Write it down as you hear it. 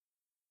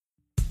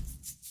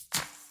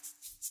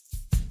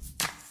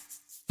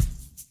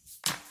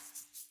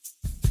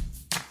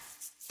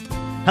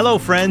Hello,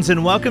 friends,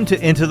 and welcome to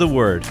Into the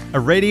Word, a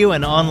radio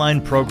and online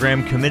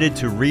program committed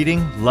to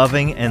reading,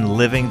 loving, and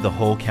living the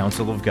whole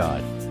counsel of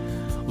God.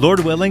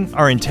 Lord willing,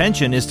 our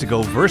intention is to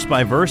go verse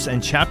by verse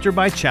and chapter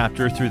by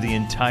chapter through the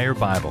entire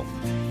Bible.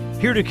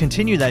 Here to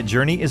continue that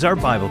journey is our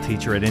Bible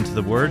teacher at Into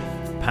the Word,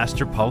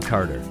 Pastor Paul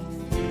Carter.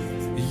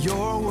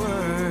 Your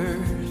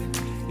word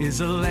is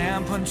a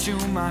lamp unto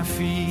my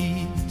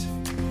feet.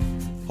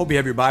 Hope you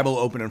have your Bible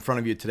open in front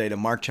of you today to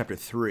Mark chapter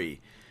 3.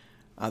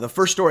 The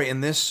first story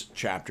in this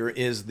chapter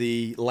is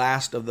the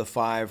last of the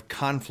 5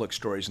 conflict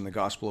stories in the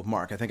Gospel of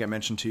Mark. I think I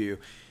mentioned to you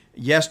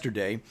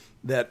yesterday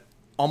that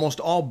almost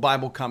all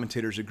Bible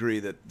commentators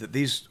agree that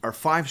these are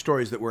 5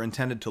 stories that we're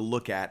intended to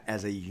look at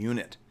as a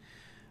unit.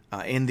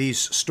 In these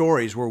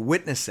stories, we're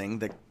witnessing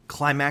the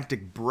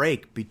climactic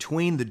break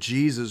between the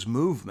Jesus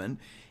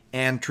movement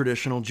and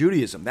traditional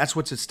Judaism. That's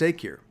what's at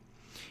stake here.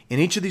 In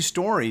each of these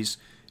stories,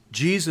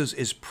 Jesus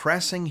is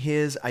pressing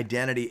his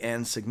identity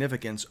and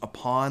significance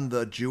upon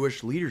the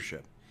Jewish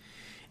leadership.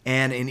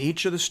 And in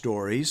each of the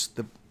stories,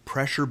 the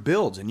pressure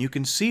builds, and you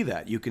can see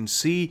that. You can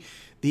see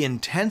the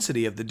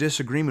intensity of the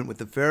disagreement with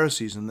the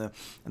Pharisees and the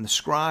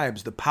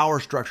scribes, the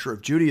power structure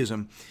of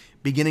Judaism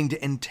beginning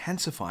to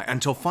intensify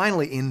until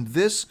finally in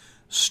this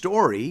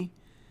story,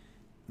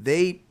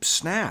 they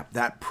snap.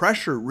 That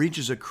pressure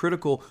reaches a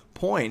critical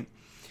point,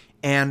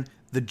 and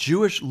the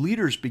Jewish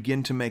leaders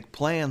begin to make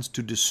plans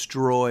to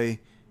destroy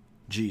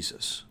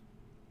Jesus.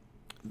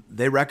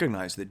 They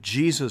recognize that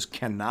Jesus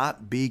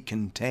cannot be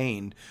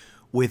contained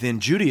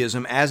within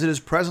Judaism as it is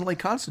presently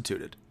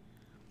constituted.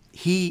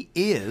 He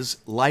is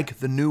like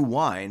the new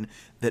wine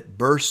that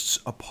bursts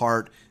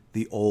apart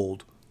the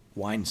old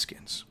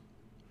wineskins.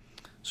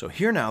 So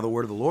hear now the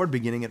word of the Lord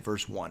beginning at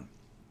verse 1.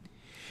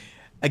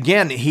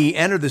 Again, he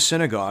entered the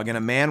synagogue, and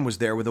a man was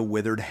there with a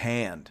withered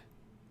hand.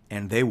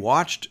 And they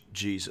watched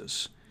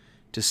Jesus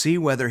to see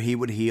whether he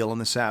would heal on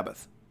the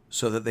Sabbath,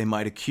 so that they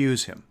might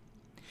accuse him.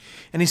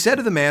 And he said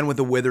to the man with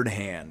the withered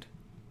hand,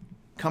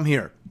 "Come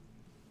here."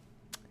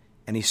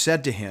 And he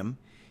said to him,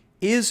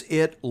 "Is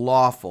it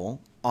lawful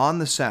on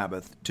the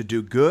Sabbath to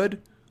do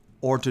good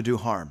or to do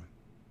harm,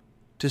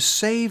 to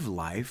save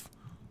life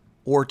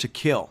or to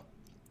kill?"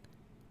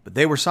 But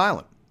they were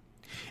silent.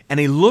 And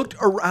he looked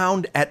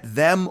around at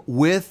them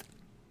with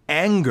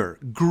anger,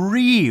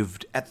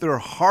 grieved at their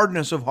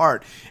hardness of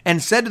heart,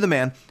 and said to the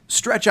man,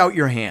 "Stretch out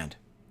your hand."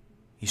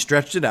 He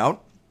stretched it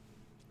out,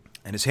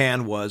 and his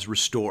hand was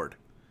restored.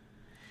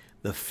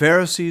 The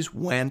Pharisees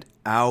went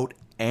out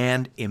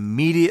and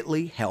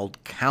immediately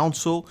held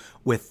counsel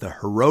with the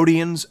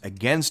Herodians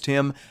against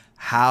him,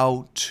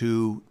 how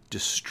to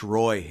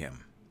destroy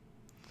him.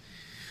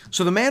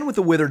 So the man with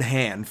the withered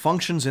hand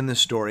functions in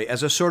this story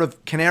as a sort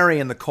of canary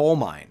in the coal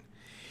mine.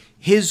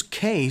 His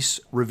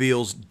case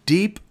reveals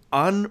deep,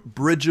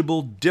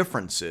 unbridgeable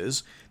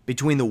differences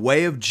between the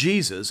way of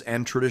Jesus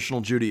and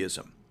traditional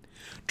Judaism.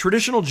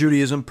 Traditional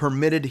Judaism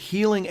permitted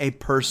healing a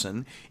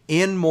person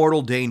in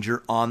mortal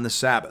danger on the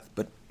Sabbath.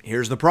 But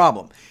here's the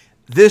problem.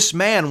 This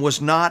man was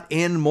not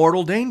in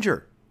mortal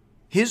danger.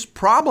 His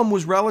problem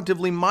was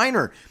relatively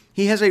minor.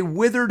 He has a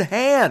withered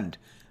hand,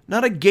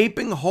 not a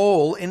gaping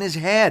hole in his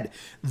head.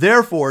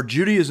 Therefore,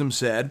 Judaism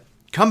said,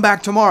 "Come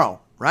back tomorrow,"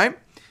 right?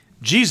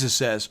 Jesus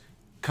says,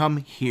 "Come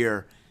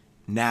here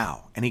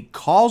now." And he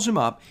calls him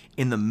up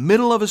in the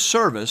middle of a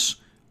service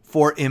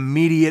for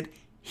immediate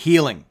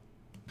healing.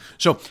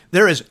 So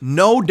there is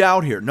no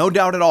doubt here, no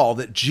doubt at all,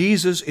 that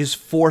Jesus is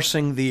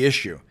forcing the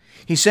issue.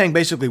 He's saying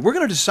basically, we're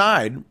going to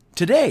decide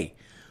today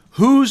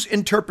whose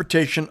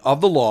interpretation of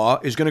the law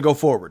is going to go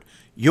forward,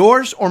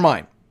 yours or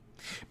mine,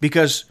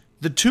 because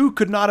the two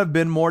could not have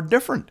been more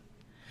different.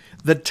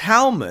 The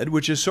Talmud,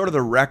 which is sort of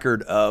the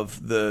record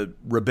of the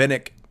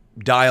rabbinic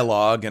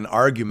dialogue and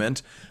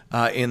argument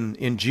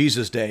in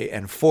Jesus' day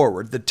and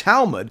forward, the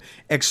Talmud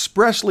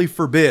expressly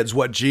forbids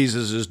what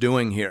Jesus is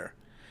doing here.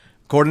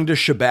 According to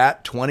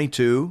Shabbat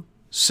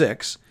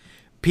 22:6,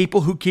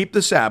 people who keep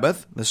the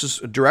Sabbath, this is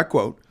a direct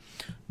quote,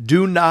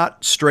 do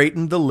not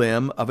straighten the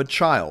limb of a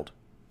child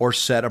or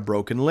set a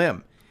broken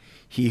limb.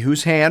 He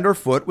whose hand or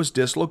foot was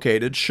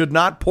dislocated should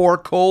not pour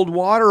cold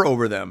water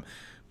over them,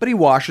 but he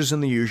washes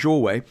in the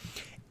usual way.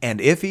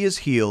 And if he is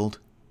healed,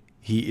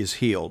 he is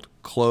healed.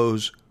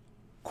 Close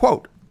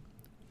quote.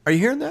 Are you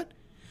hearing that?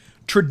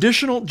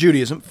 Traditional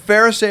Judaism,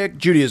 Pharisaic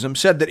Judaism,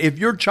 said that if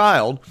your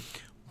child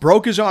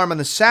broke his arm on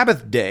the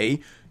Sabbath day,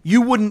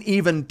 you wouldn't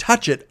even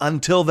touch it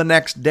until the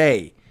next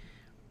day.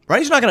 Right?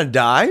 He's not going to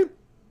die.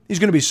 He's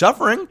going to be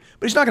suffering,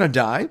 but he's not going to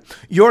die.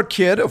 Your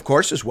kid, of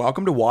course, is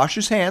welcome to wash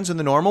his hands in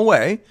the normal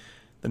way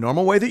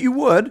that you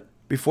would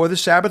before the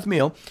Sabbath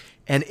meal.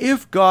 And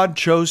if God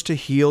chose to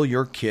heal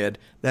your kid,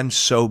 then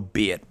so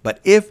be it. But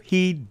if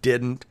he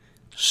didn't,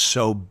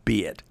 so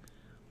be it.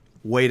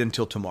 Wait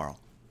until tomorrow.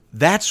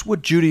 That's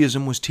what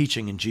Judaism was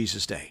teaching in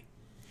Jesus' day.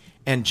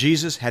 And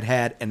Jesus had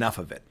had enough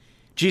of it.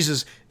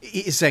 Jesus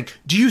is saying,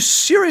 do you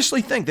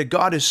seriously think that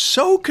God is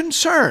so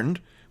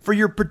concerned for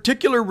your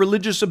particular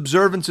religious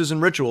observances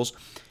and rituals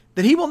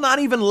that he will not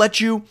even let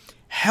you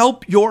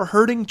help your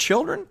hurting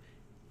children?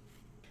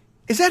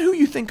 Is that who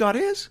you think God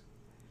is?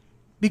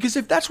 Because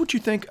if that's what you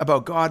think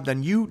about God,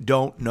 then you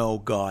don't know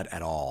God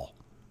at all.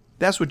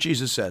 That's what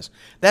Jesus says.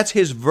 That's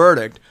his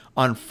verdict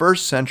on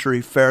first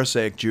century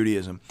Pharisaic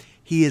Judaism.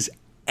 He is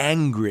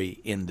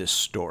angry in this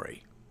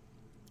story.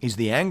 He's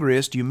the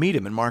angriest you meet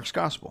him in Mark's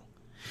gospel.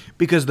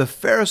 Because the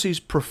Pharisees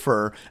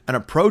prefer an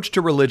approach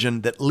to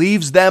religion that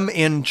leaves them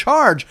in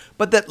charge,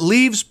 but that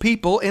leaves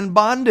people in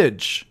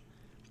bondage.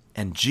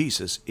 And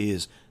Jesus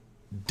is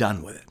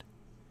done with it.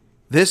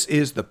 This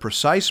is the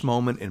precise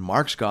moment in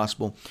Mark's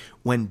gospel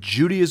when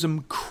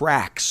Judaism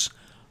cracks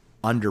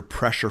under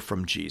pressure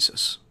from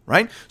Jesus,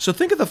 right? So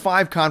think of the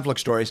 5 conflict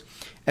stories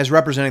as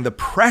representing the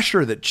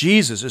pressure that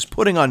Jesus is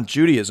putting on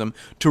Judaism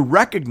to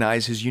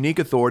recognize his unique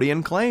authority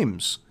and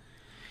claims.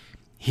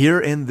 Here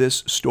in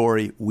this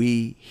story,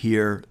 we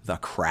hear the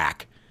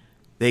crack.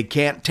 They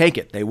can't take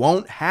it. They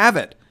won't have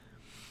it.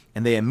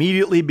 And they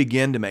immediately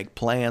begin to make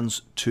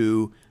plans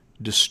to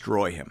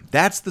destroy him.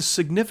 That's the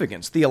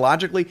significance,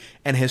 theologically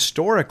and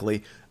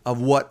historically,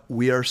 of what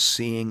we are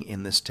seeing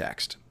in this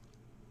text.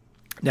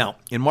 Now,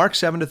 in Mark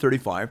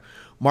 7-35,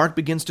 Mark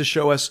begins to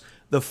show us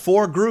the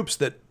 4 groups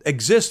that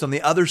exist on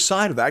the other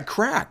side of that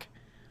crack.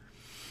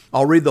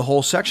 I'll read the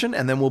whole section,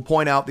 and then we'll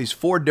point out these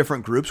 4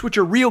 different groups, which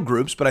are real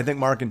groups, but I think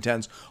Mark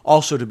intends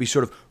also to be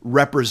sort of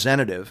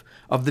representative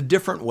of the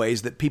different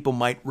ways that people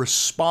might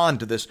respond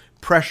to this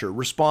pressure,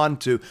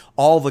 respond to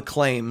all the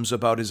claims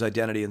about his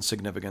identity and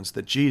significance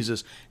that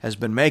Jesus has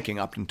been making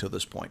up until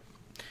this point.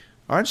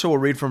 All right, so we'll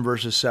read from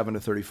verses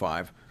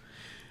 7-35.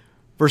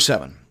 Verse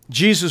 7,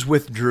 Jesus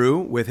withdrew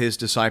with his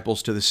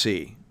disciples to the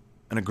sea,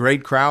 and a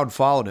great crowd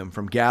followed him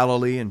from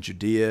Galilee and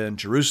Judea and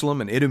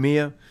Jerusalem and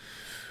Idumea,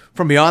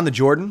 from beyond the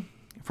Jordan,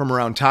 from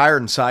around Tyre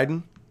and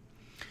Sidon.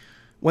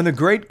 When the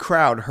great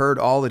crowd heard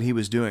all that he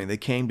was doing, they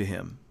came to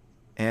him,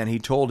 and he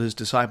told his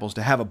disciples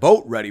to have a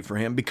boat ready for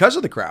him because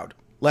of the crowd,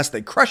 lest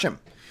they crush him.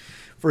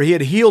 For he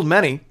had healed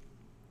many,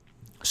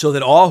 so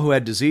that all who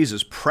had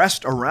diseases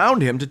pressed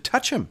around him to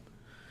touch him.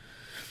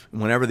 And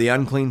whenever the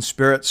unclean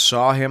spirits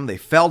saw him, they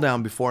fell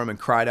down before him and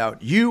cried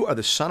out, "You are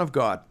the Son of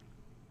God."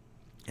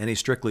 And he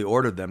strictly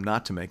ordered them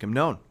not to make him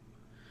known.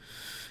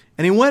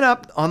 And he went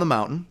up on the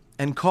mountain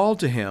and called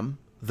to him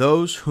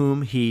those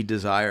whom he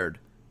desired,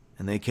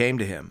 and they came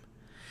to him.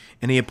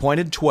 And he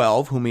appointed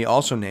 12, whom he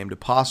also named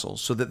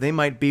apostles, so that they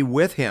might be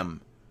with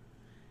him,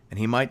 and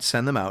he might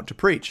send them out to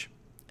preach,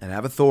 and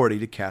have authority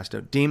to cast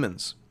out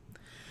demons.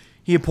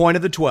 He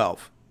appointed the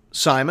 12,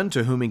 Simon,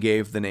 to whom he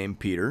gave the name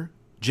Peter,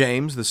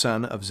 James, the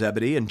son of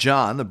Zebedee, and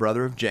John, the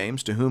brother of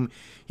James, to whom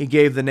he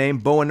gave the name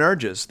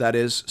Boanerges, that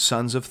is,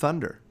 sons of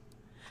thunder,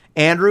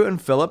 Andrew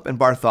and Philip and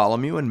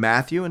Bartholomew and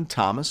Matthew and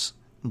Thomas,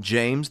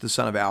 James, the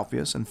son of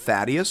Alphaeus, and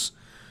Thaddeus,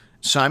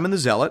 Simon the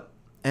Zealot,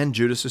 and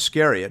Judas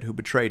Iscariot, who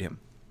betrayed him.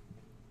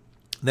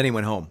 Then he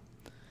went home,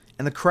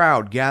 and the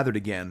crowd gathered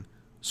again,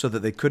 so that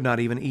they could not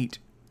even eat.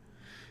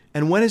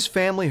 And when his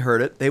family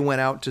heard it, they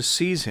went out to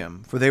seize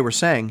him, for they were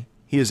saying,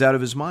 "He is out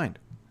of his mind."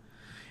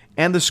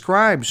 And the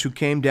scribes who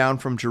came down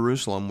from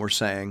Jerusalem were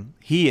saying,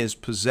 "He is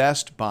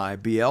possessed by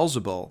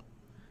Beelzebul,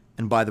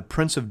 and by the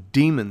prince of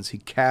demons he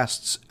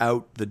casts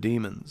out the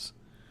demons."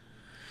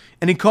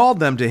 And he called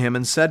them to him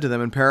and said to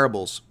them in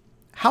parables,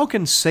 "How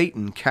can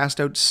Satan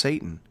cast out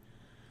Satan?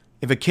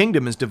 If a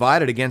kingdom is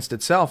divided against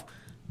itself,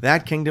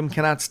 that kingdom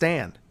cannot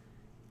stand.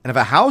 And if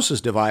a house is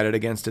divided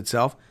against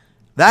itself,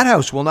 that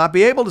house will not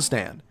be able to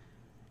stand.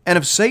 And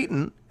if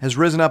Satan has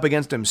risen up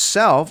against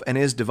himself and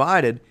is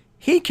divided,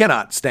 he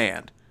cannot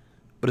stand,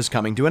 but is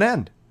coming to an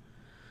end.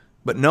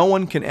 But no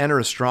one can enter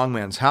a strong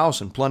man's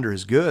house and plunder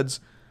his goods,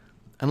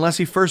 unless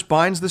he first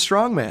binds the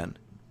strong man.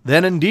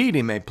 Then indeed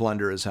he may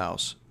plunder his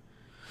house.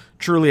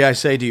 Truly I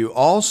say to you,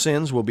 all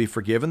sins will be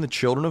forgiven the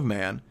children of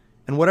man,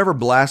 and whatever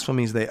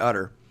blasphemies they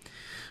utter.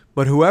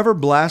 But whoever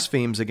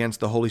blasphemes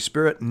against the Holy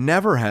Spirit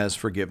never has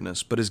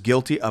forgiveness, but is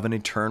guilty of an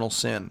eternal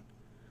sin.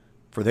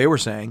 For they were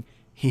saying,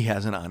 he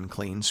has an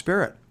unclean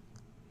spirit.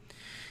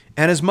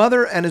 And his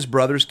mother and his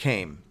brothers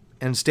came,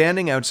 and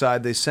standing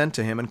outside they sent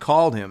to him and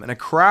called him, and a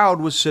crowd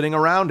was sitting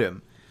around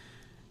him.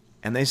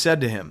 And they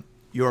said to him,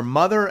 "Your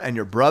mother and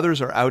your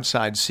brothers are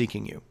outside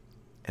seeking you."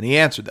 And he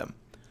answered them,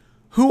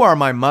 "Who are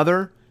my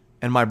mother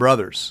and my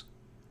brothers?"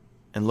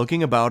 And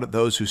looking about at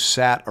those who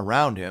sat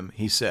around him,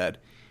 he said,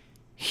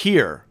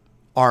 "Here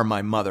are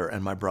my mother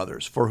and my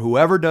brothers. For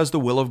whoever does the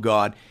will of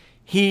God,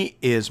 he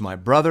is my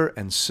brother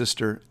and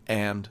sister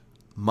and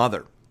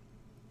mother."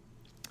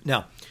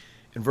 Now,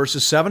 in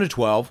verses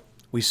 7-12,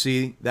 we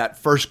see that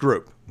first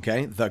group,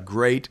 okay, the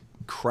great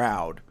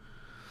crowd.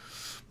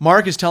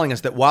 Mark is telling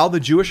us that while the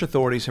Jewish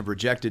authorities have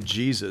rejected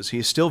Jesus, he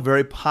is still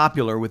very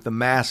popular with the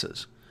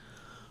masses.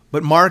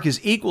 But Mark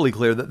is equally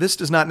clear that this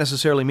does not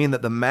necessarily mean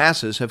that the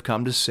masses have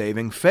come to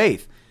saving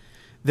faith.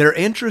 Their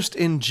interest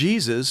in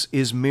Jesus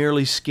is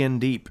merely skin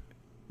deep.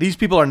 These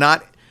people are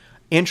not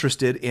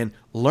interested in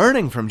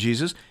learning from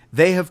Jesus.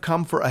 They have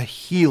come for a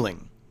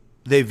healing.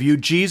 They view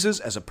Jesus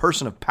as a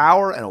person of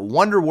power and a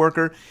wonder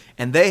worker,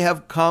 and they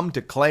have come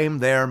to claim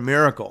their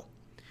miracle.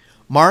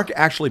 Mark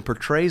actually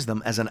portrays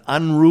them as an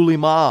unruly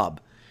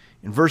mob.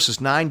 In verses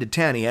 9 to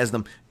 10, he has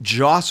them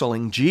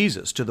jostling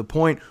Jesus to the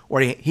point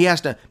where he has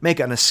to make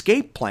an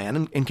escape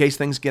plan in case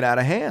things get out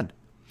of hand.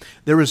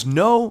 There is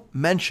no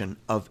mention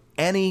of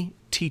any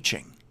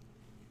teaching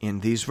in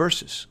these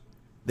verses.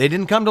 They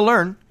didn't come to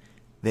learn.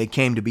 They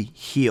came to be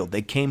healed.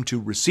 They came to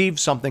receive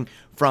something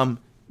from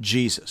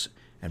Jesus.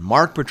 And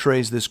Mark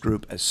portrays this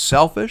group as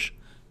selfish,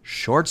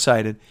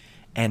 short-sighted,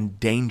 and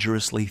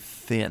dangerously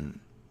thin.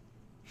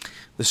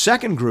 The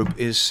second group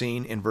is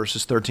seen in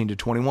verses 13 to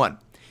 21.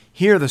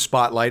 Here the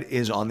spotlight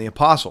is on the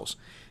apostles.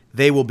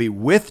 They will be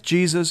with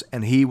Jesus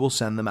and he will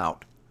send them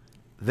out.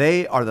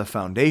 They are the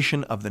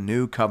foundation of the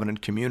new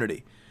covenant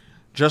community.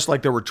 Just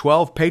like there were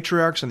 12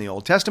 patriarchs in the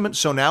Old Testament,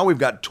 so now we've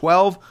got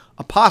 12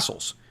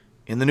 apostles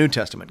in the New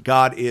Testament.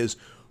 God is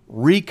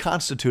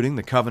reconstituting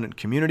the covenant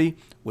community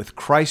with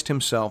Christ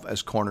himself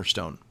as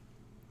cornerstone.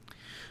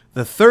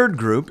 The third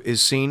group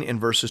is seen in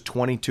verses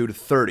 22 to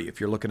 30, if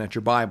you're looking at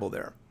your Bible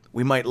there.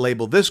 We might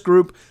label this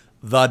group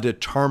the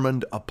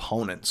determined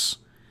opponents.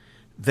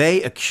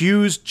 They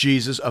accused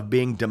Jesus of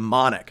being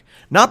demonic,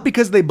 not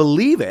because they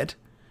believe it,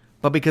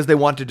 but because they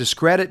want to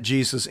discredit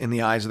Jesus in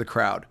the eyes of the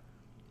crowd.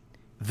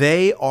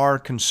 They are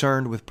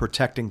concerned with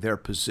protecting their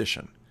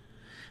position.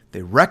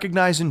 They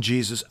recognize in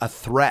Jesus a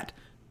threat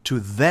to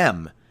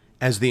them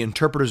as the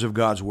interpreters of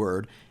God's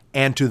word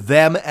and to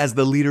them as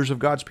the leaders of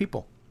God's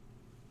people.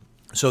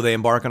 So they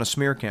embark on a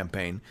smear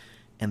campaign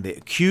and they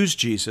accuse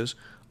Jesus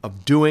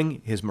of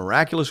doing his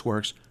miraculous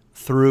works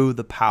through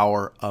the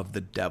power of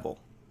the devil.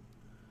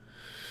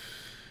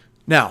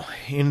 Now,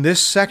 in this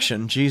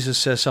section, Jesus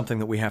says something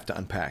that we have to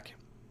unpack.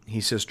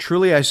 He says,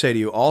 "Truly I say to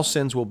you, all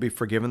sins will be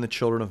forgiven the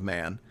children of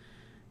man,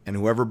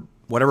 and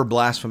whatever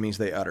blasphemies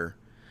they utter.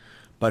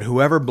 But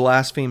whoever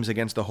blasphemes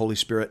against the Holy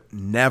Spirit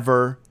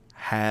never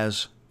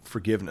has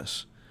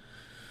forgiveness,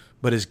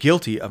 but is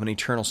guilty of an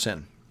eternal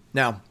sin."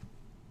 Now,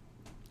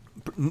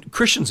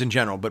 Christians in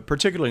general, but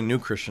particularly new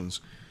Christians,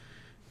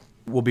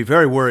 will be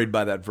very worried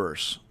by that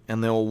verse,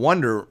 and they'll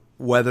wonder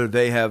whether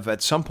they have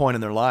at some point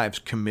in their lives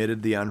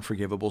committed the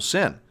unforgivable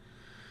sin.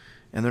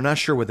 And they're not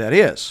sure what that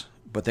is,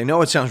 but they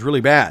know it sounds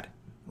really bad,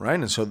 right?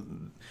 And so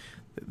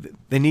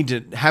they need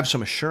to have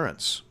some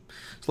assurance.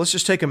 So let's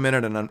just take a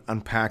minute and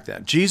unpack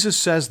that. Jesus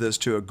says this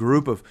to a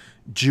group of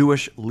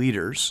Jewish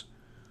leaders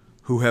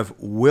who have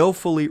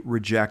willfully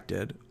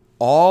rejected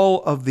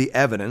all of the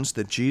evidence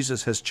that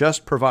Jesus has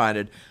just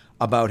provided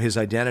about his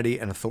identity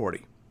and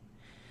authority.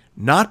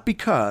 Not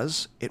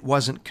because it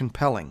wasn't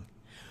compelling,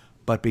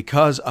 but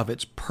because of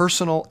its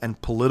personal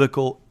and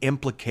political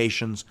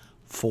implications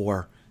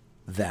for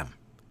them.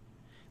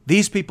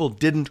 These people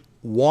didn't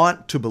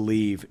want to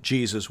believe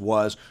Jesus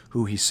was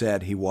who he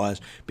said he was,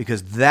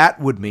 because that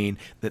would mean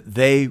that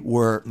they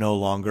were no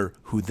longer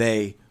who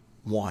they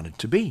wanted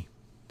to be.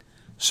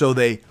 So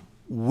they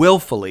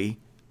willfully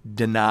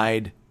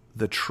denied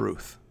the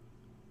truth.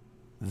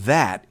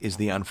 That is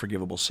the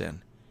unforgivable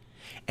sin.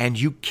 And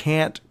you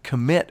can't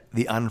commit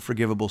the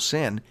unforgivable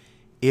sin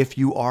if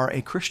you are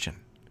a Christian.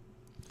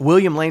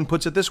 William Lane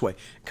puts it this way,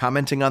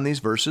 commenting on these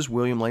verses.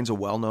 William Lane's a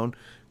well-known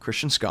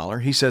Christian scholar.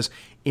 He says,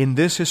 "In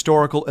this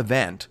historical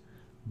event,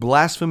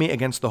 blasphemy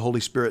against the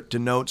Holy Spirit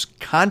denotes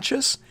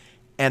conscious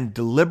and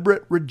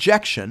deliberate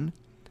rejection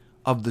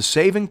of the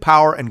saving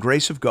power and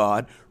grace of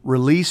God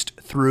released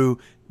through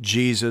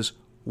Jesus'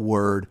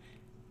 word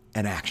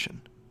and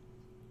action."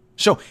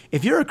 So,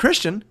 if you're a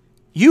Christian,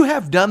 you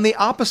have done the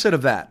opposite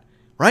of that,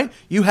 right?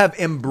 You have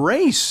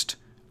embraced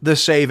the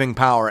saving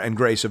power and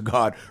grace of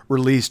God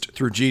released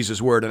through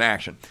Jesus' word and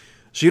action.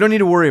 So you don't need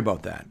to worry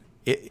about that.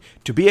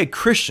 To be a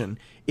Christian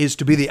is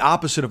to be the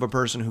opposite of a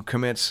person who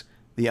commits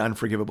the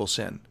unforgivable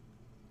sin.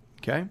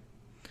 Okay?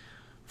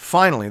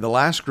 Finally, the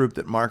last group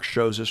that Mark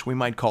shows us, we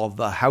might call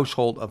the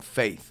household of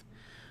faith.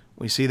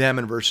 We see them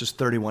in verses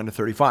 31 to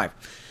 35.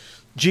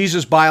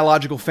 Jesus'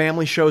 biological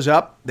family shows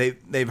up.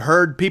 They've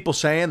heard people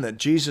saying that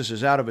Jesus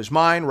is out of his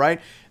mind, right?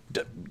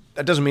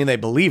 That doesn't mean they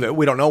believe it.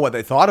 We don't know what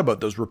they thought about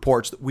those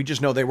reports. We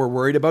just know they were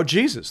worried about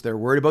Jesus. They're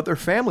worried about their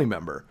family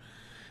member.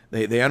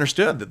 They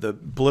understood that the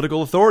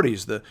political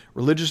authorities, the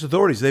religious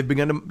authorities, they've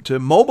begun to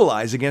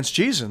mobilize against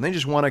Jesus, and they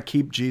just want to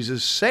keep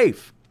Jesus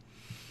safe.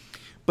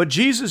 But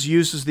Jesus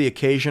uses the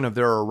occasion of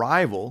their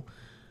arrival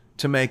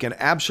to make an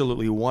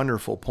absolutely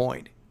wonderful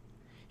point.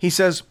 He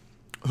says,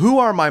 "Who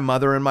are my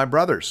mother and my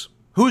brothers?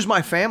 Who's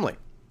my family?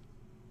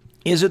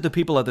 Is it the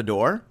people at the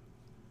door,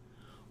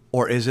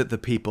 or is it the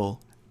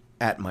people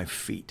at my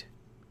feet?"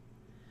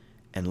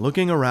 And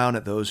looking around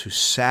at those who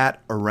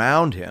sat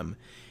around him,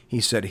 he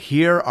said,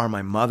 "Here are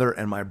my mother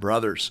and my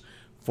brothers.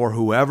 For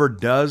whoever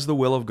does the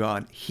will of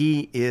God,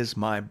 he is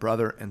my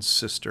brother and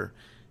sister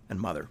and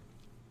mother."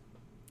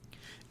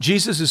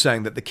 Jesus is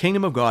saying that the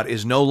kingdom of God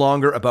is no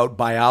longer about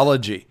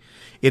biology.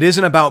 It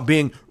isn't about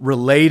being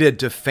related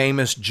to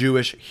famous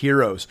Jewish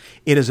heroes.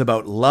 It is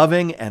about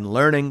loving and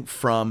learning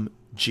from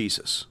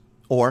Jesus.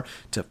 Or,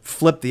 to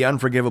flip the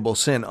unforgivable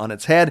sin on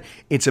its head,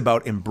 it's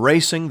about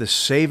embracing the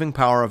saving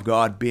power of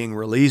God being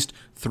released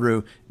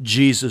through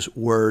Jesus'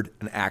 word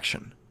and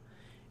action.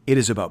 It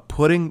is about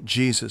putting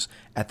Jesus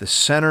at the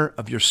center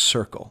of your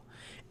circle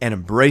and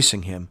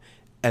embracing Him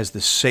as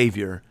the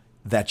Savior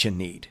that you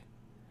need.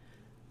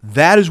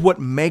 That is what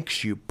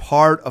makes you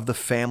part of the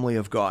family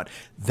of God.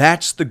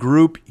 That's the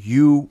group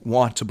you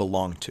want to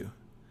belong to.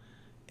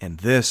 And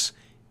this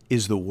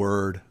is the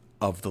word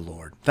of the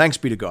Lord. Thanks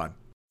be to God.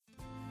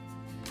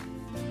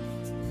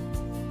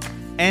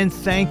 And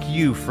thank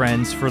you,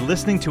 friends, for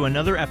listening to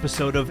another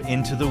episode of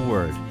Into the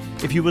Word.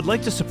 If you would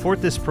like to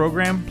support this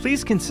program,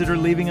 please consider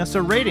leaving us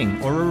a rating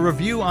or a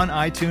review on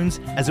iTunes,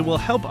 as it will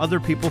help other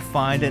people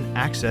find and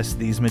access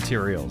these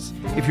materials.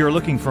 If you're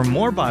looking for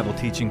more Bible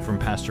teaching from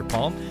Pastor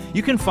Paul,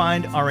 you can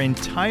find our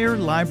entire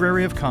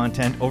library of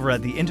content over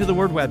at the Into the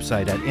Word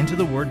website at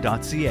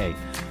intotheword.ca,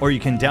 or you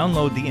can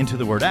download the Into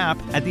the Word app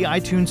at the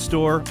iTunes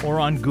Store or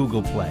on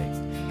Google Play.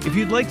 If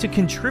you'd like to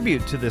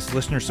contribute to this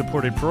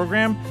listener-supported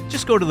program,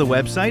 just go to the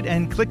website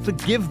and click the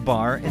Give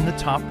bar in the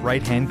top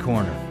right-hand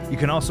corner. You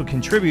can also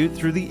contribute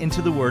through the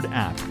Into the Word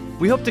app.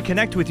 We hope to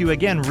connect with you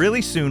again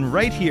really soon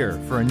right here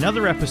for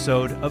another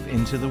episode of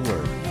Into the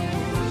Word.